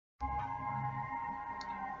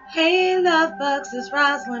Hey love bugs, it's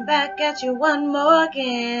Roslynn back at you one more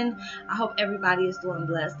again. I hope everybody is doing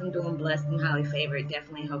blessed. I'm doing blessed and highly favored.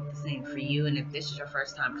 Definitely hope the same for you. And if this is your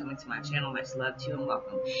first time coming to my channel, much love to you and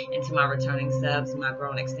welcome. And to my returning subs, my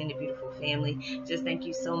growing extended beautiful family, just thank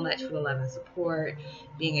you so much for the love and support,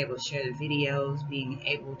 being able to share the videos, being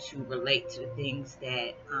able to relate to the things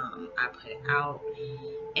that I put out,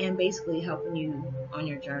 and basically helping you on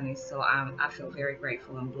your journey. So I feel very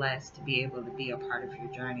grateful and blessed to be able to be a part of your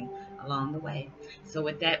journey along the way. So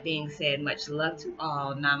with that being said, much love to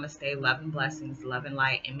all. Namaste, love and blessings, love and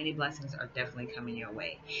light, and many blessings are definitely coming your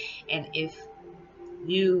way. And if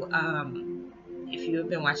you have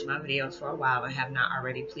been watching my videos for a while and have not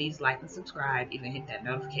already, please like and subscribe, even hit that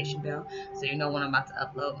notification bell so you know when I'm about to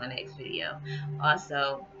upload my next video.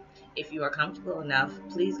 Also, if you are comfortable enough,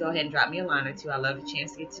 please go ahead and drop me a line or two. I love the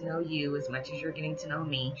chance to get to know you as much as you're getting to know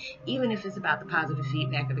me, even if it's about the positive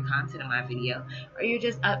feedback of the content of my video, or you're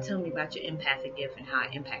just up telling me about your empathic gift and how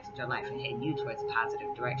it impacted your life and heading you towards a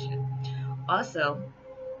positive direction. Also,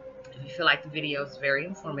 if you feel like the video is very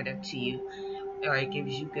informative to you, or it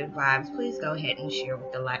gives you good vibes, please go ahead and share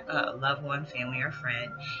with a loved one, family, or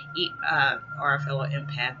friend, or a fellow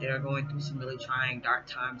empath that are going through some really trying, dark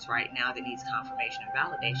times right now that needs confirmation and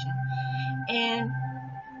validation. And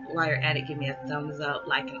while you're at it, give me a thumbs up,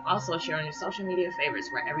 like, and also share on your social media favorites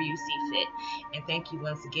wherever you see fit. And thank you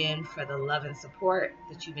once again for the love and support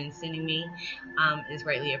that you've been sending me. It's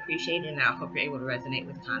greatly appreciated, and I hope you're able to resonate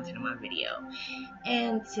with the content of my video.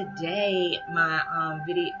 And today,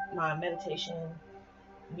 my meditation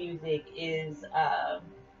music is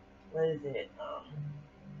what is it?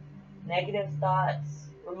 Negative thoughts.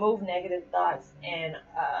 Remove negative thoughts and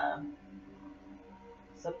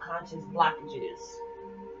subconscious blockages.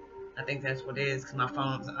 I think that's what it is, because my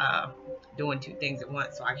phone's doing two things at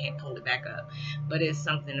once, so I can't pull it back up. But it's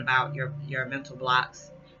something about your mental blocks.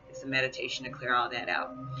 It's a meditation to clear all that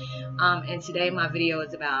out. And today my video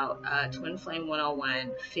is about Twin Flame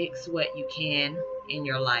 101. Fix what you can in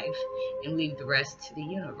your life and leave the rest to the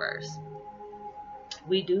universe.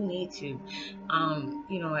 We do need to,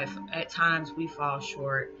 if at times we fall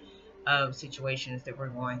short of situations that we're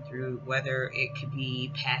going through, whether it could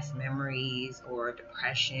be past memories or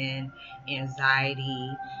depression,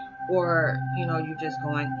 anxiety, or you're just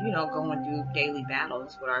going through daily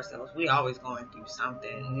battles with ourselves. We always going through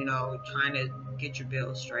something, trying to get your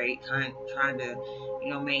bills straight, trying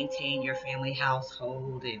to maintain your family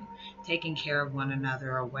household and taking care of one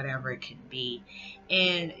another, or whatever it could be.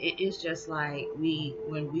 And it's just like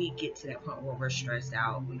when we get to that point where we're stressed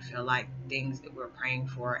out, we feel like things that we're praying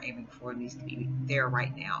for, aiming for, needs to be there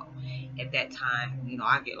right now at that time.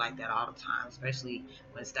 I get like that all the time, especially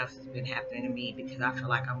when stuff has been happening to me, because I feel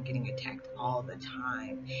like I'm getting attacked all the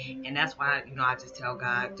time. And that's why I just tell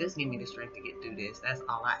God, just give me the strength to get through this. That's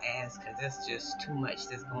all I ask, because it's just too much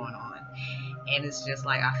that's going on. And it's just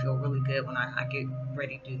like I feel really good when I get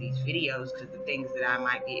ready to do these videos, because the things that I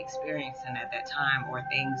might be experiencing at that time, or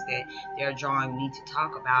things that they're drawing me to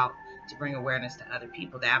talk about to bring awareness to other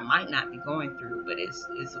people that I might not be going through, but it's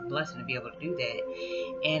a blessing to be able to do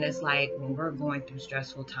that. And it's like when we're going through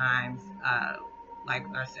stressful times, like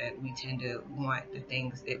I said, we tend to want the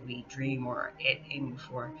things that we dream or aim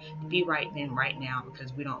for to be right then, right now,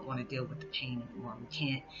 because we don't want to deal with the pain anymore.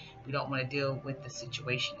 We don't want to deal with the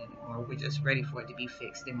situation anymore. We're just ready for it to be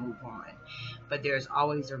fixed and move on. But there's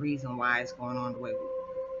always a reason why it's going on the way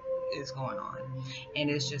it's going on. And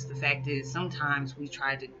it's just the fact is, sometimes we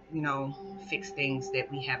try to fix things that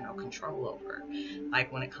we have no control over,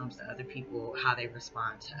 like when it comes to other people, how they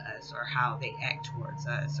respond to us or how they act towards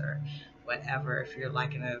us, or whatever. If you're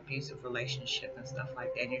like in an abusive relationship and stuff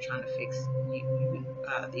like that, and you're trying to fix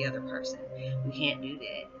the other person, we can't do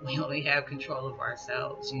that. We only have control of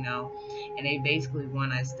ourselves, and they basically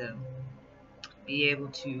want us to be able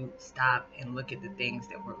to stop and look at the things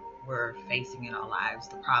that we're facing in our lives,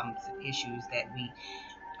 the problems and issues that we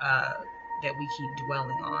keep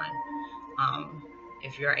dwelling on.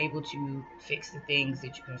 If you're able to fix the things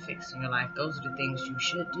that you can fix in your life, those are the things you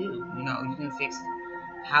should do. You can fix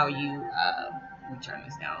how you let me turn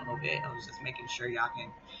this down a little bit. I was just making sure y'all can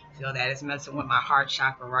feel that. It's messing with my heart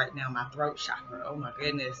chakra right now, my throat chakra. Oh my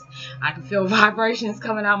goodness. I can feel vibrations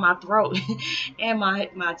coming out my throat and my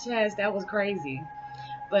chest. That was crazy.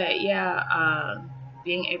 But yeah,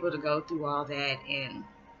 being able to go through all that, and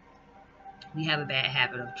we have a bad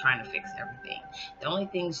habit of trying to fix everything. The only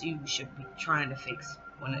things you should be trying to fix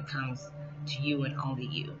when it comes to you and only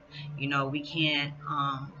you. We can't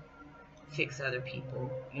fix other people,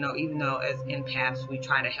 even though as empaths we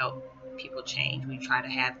try to help people change. We try to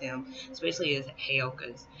have them, especially as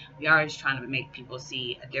Heyokas, we are always trying to make people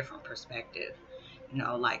see a different perspective.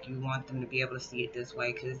 Like you want them to be able to see it this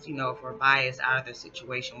way, because if we're biased out of the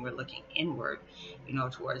situation, we're looking inward,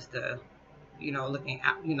 towards the, looking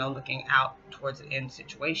out towards the end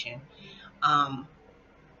situation. um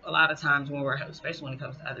a lot of times when we're, especially when it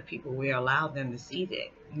comes to other people, we allow them to see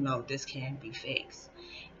that, this can be fixed.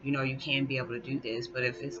 You can be able to do this, but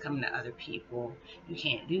if it's coming to other people, you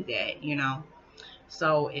can't do that.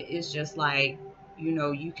 So it's just like,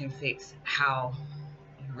 you can fix how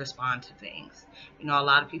you respond to things. A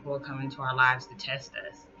lot of people are coming into our lives to test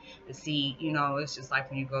us, to see, it's just like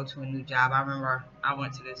when you go to a new job. I remember I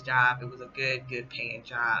went to this job. It was a good paying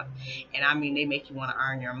job. And I mean, they make you want to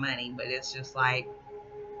earn your money, but it's just like,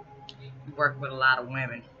 work with a lot of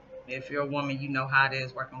women. If you're a woman, you know how it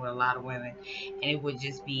is working with a lot of women. And it would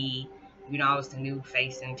just be, I was the new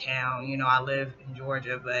face in town. I live in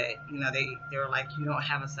Georgia, but they were like, you don't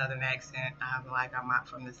have a southern accent. I'm like, I'm not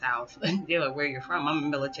from the South. They're like, where you're from? I'm a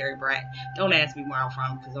military brat. Don't ask me where I'm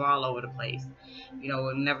from, because I'm all over the place.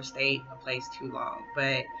 I never stayed a place too long.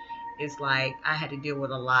 But it's like I had to deal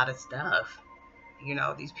with a lot of stuff.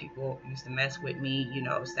 These people used to mess with me,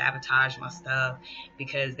 sabotage my stuff,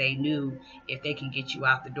 because they knew if they can get you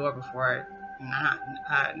out the door before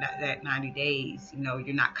that 90 days,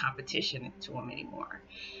 you're not competition to them anymore.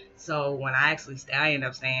 So when I actually stayed, I ended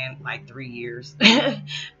up staying like 3 years.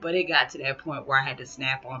 But it got to that point where I had to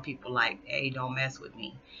snap on people like, hey, don't mess with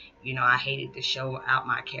me. I hated to show out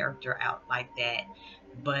my character out like that.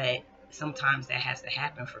 But sometimes that has to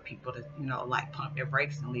happen for people to, like pump their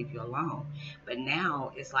brakes and leave you alone. But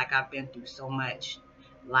now it's like I've been through so much,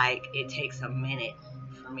 like it takes a minute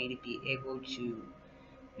for me to be able to,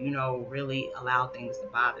 really allow things to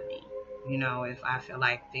bother me. If I feel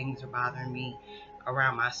like things are bothering me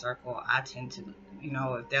around my circle, I tend to,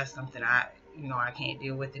 if there's something I can't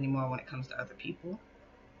deal with anymore when it comes to other people,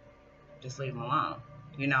 just leave them alone.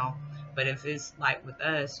 you know. But if it's like with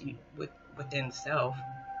us, within self,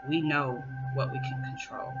 we know what we can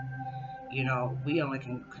control. We only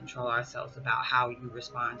can control ourselves about how you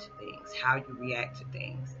respond to things, how you react to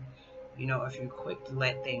things. If you're quick to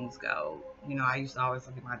let things go. I used to always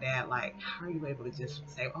look at my dad like, how are you able to just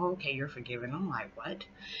say, oh, okay, you're forgiven? I'm like, what?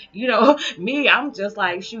 Me, I'm just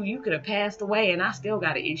like, shoot, you could have passed away and I still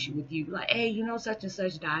got an issue with you. Like, hey, such and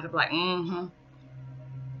such died. I'm like, mm-hmm.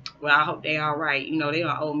 Well, I hope they all right. They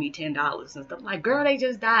don't owe me $10 and stuff. Like, girl, they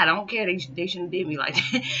just died. I don't care. They shouldn't have did me like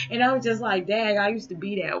that. And I was just like, dang, I used to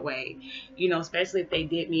be that way. Especially if they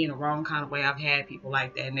did me in the wrong kind of way. I've had people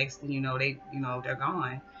like that. Next thing you know, they're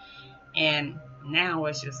gone. And now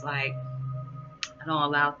it's just like, I don't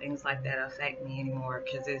allow things like that to affect me anymore,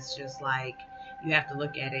 because it's just like, you have to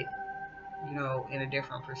look at it, in a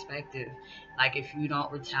different perspective. Like, if you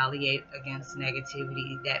don't retaliate against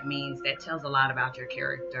negativity, that tells a lot about your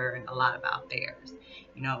character and a lot about theirs.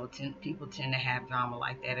 People tend to have drama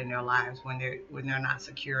like that in their lives when they're not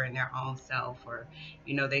secure in their own self, or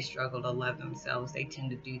they struggle to love themselves. They tend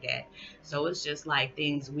to do that. So it's just like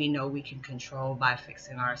things we know we can control by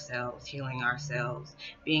fixing ourselves, healing ourselves,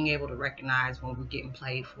 being able to recognize when we're getting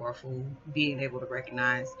played for a fool, being able to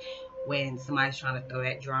recognize when somebody's trying to throw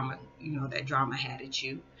that drama hat at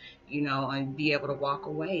you, and be able to walk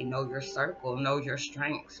away. Know your circle, know your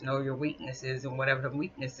strengths, know your weaknesses, and whatever the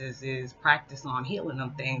weaknesses is, practice on healing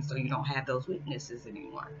them things so you don't have those weaknesses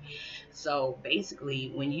anymore. So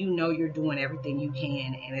basically, when you're doing everything you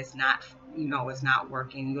can and it's not, it's not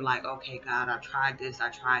working, you're like, okay, God, I tried this, I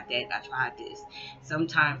tried that, I tried this.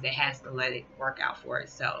 Sometimes it has to let it work out for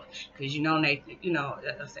itself, because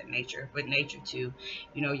nature, I said nature, but nature too,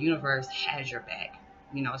 universe has your back.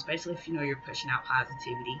 Especially if you're pushing out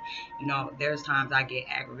positivity. There's times I get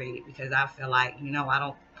aggravated because I feel like, I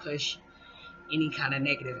don't push any kind of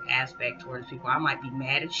negative aspect towards people. I might be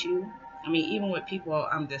mad at you. I mean, even with people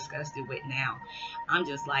I'm disgusted with now, I'm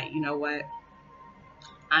just like, you know what?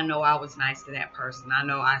 I know I was nice to that person. I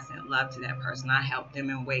know I sent love to that person. I helped them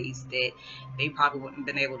in ways that they probably wouldn't have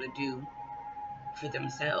been able to do for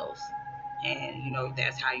themselves. And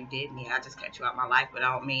that's how you did me. I just cut you out my life, but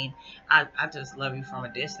I don't mean I just love you from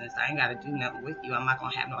a distance. I ain't got to do nothing with you. I'm not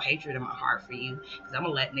gonna have no hatred in my heart for you, because I'm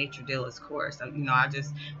gonna let nature deal its course. So, I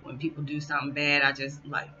just, when people do something bad, I just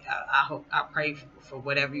like, I pray for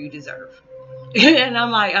whatever you deserve. And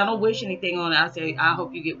I'm like, I don't wish anything on it. I say, I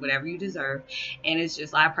hope you get whatever you deserve. And it's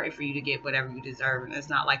just, I pray for you to get whatever you deserve. And it's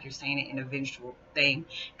not like you're saying it in a vengeful thing,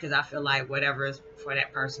 because I feel like whatever is for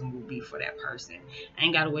that person will be for that person. I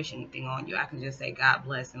ain't got to wish anything on you. I can just say, God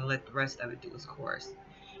bless, and let the rest of it do its course.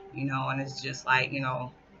 And it's just like,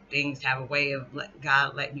 things have a way of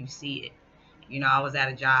God letting you see it. I was at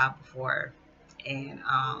a job before, and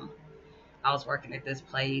I was working at this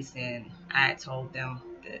place, and I had told them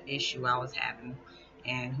the issue I was having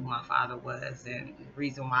and who my father was, and the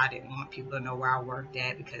reason why I didn't want people to know where I worked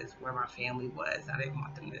at, because where my family was, I didn't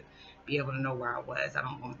want them to be able to know where I was. I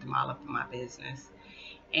don't want them all up in my business.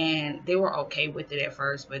 And they were okay with it at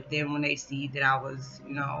first, but then when they see that I was,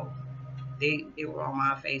 you know, they were on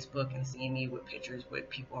my Facebook and seeing me with pictures with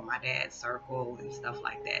people in my dad's circle and stuff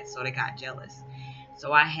like that. So they got jealous.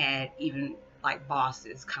 So I had even like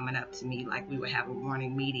bosses coming up to me, like we would have a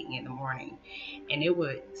morning meeting in the morning, and it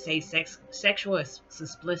would say sexual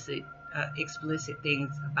explicit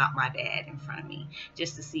things about my dad in front of me,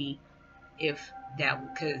 just to see if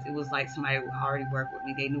that, because it was like somebody who already worked with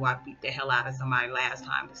me. They knew I beat the hell out of somebody last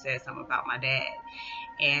time that said something about my dad.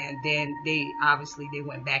 And then they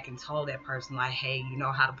went back and told that person, like, hey, you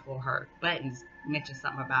know how to pull her buttons, mention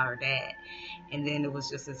something about her dad. And then it was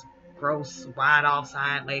just this gross, wide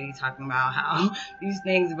offside lady talking about how these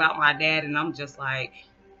things about my dad. And I'm just like,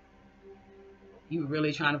 you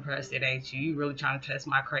really trying to press it, ain't you? You really trying to test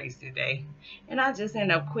my crazy today. And I just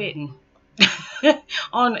ended up quitting.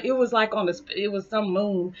 It was some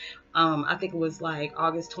moon. I think it was like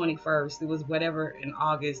August 21st. It was whatever in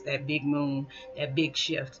August, that big moon, that big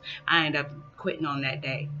shift. I ended up quitting on that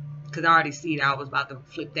day because I already see that I was about to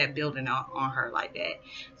flip that building on her like that.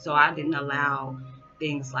 So I didn't allow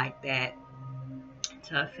things like that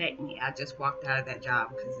to affect me. I just walked out of that job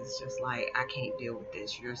because it's just like, I can't deal with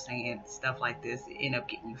this. You're saying stuff like this, it end up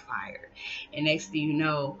getting you fired. And next thing you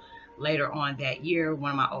know, later on that year, one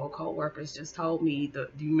of my old co-workers just told me, do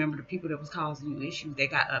you remember the people that was causing you issues? They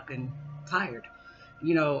got up and fired,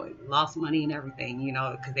 you know, lost money and everything, you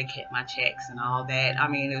know, because they kept my checks and all that. I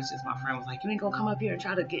mean, it was just, my friend was like, you ain't gonna come up here and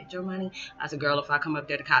try to get your money? I said, girl, if I come up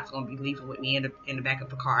there, the cops gonna be leaving with me in the back of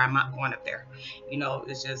the car. I'm not going up there. You know,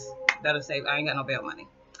 it's just better safe. I ain't got no bail money.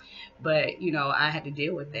 But, you know, I had to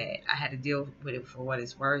deal with that. I had to deal with it for what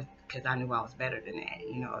it's worth, because I knew I was better than that.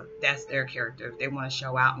 You know, that's their character. If they want to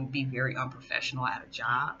show out and be very unprofessional at a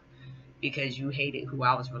job because you hated who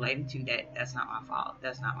I was related to, that's not my fault.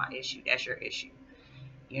 That's not my issue. That's your issue.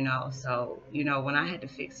 You know, so, you know, when I had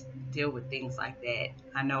to deal with things like that,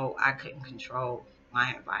 I know I couldn't control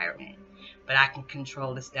my environment, but I can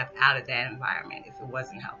control to step out of that environment if it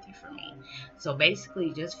wasn't healthy for me. So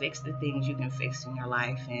basically, just fix the things you can fix in your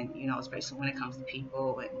life, and, you know, especially when it comes to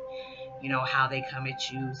people and, you know, how they come at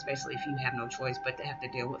you, especially if you have no choice but to have to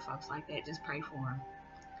deal with folks like that. Just pray for them.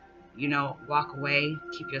 You know, walk away,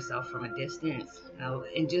 keep yourself from a distance, you know,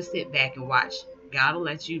 and just sit back and watch. God will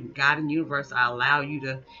let you, God and the universe will allow you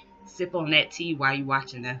to sip on that tea while you're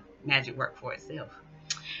watching the magic work for itself.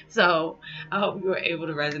 So I hope you were able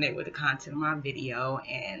to resonate with the content of my video,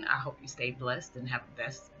 and I hope you stay blessed and have the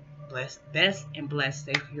best and blessed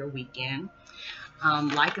day for your weekend.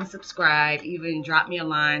 Like and subscribe, even drop me a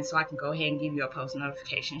line so I can go ahead and give you a post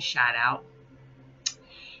notification shout out.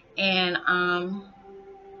 And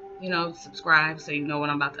you know, subscribe so you know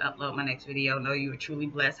when I'm about to upload my next video. Know you are truly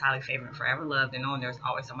blessed, highly favored, and forever loved, and knowing there's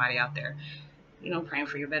always somebody out there, you know, praying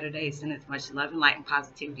for your better days. Send as much love and light and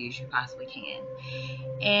positivity as you possibly can.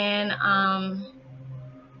 And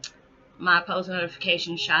my post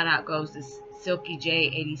notification shout out goes to Silky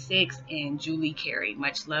J86 and Julie Carey.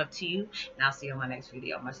 Much love to you, and I'll see you on my next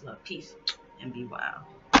video. Much love, peace, and be wild.